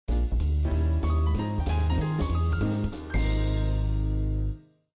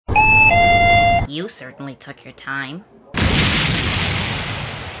You certainly took your time.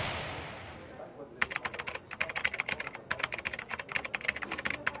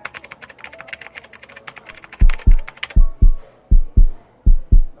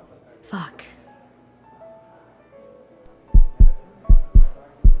 Fuck.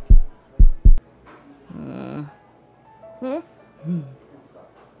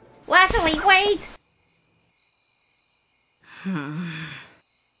 Leslie, wait!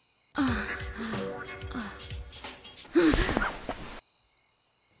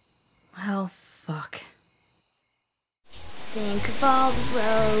 Well, fuck. Think of all the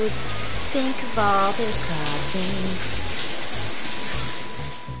roads, think of all the crossings.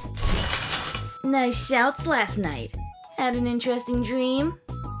 Nice shouts last night. Had an interesting dream?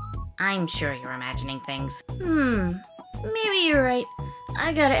 I'm sure you're imagining things. Maybe you're right.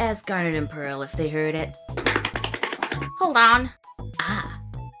 I gotta ask Garnet and Pearl if they heard it. Hold on.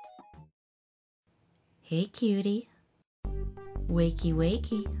 Hey, cutie. Wakey,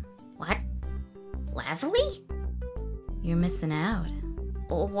 wakey. What? Leslie? You're missing out.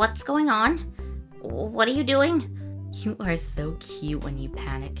 What's going on? What are you doing? You are so cute when you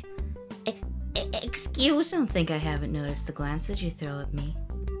panic. Excuse? Don't think I haven't noticed the glances you throw at me.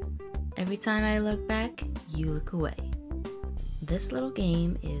 Every time I look back, you look away. This little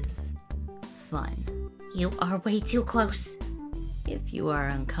game is fun. You are way too close. If you are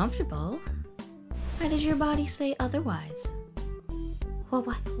uncomfortable, why does your body say otherwise? Well,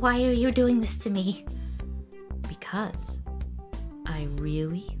 why are you doing this to me? Because I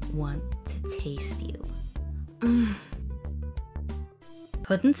really want to taste you.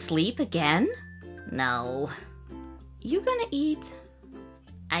 Couldn't sleep again? No. You gonna eat?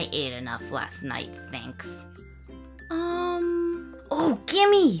 I ate enough last night, thanks. Oh,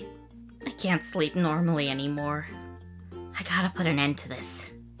 gimme! I can't sleep normally anymore. I gotta put an end to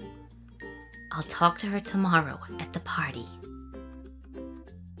this. I'll talk to her tomorrow at the party.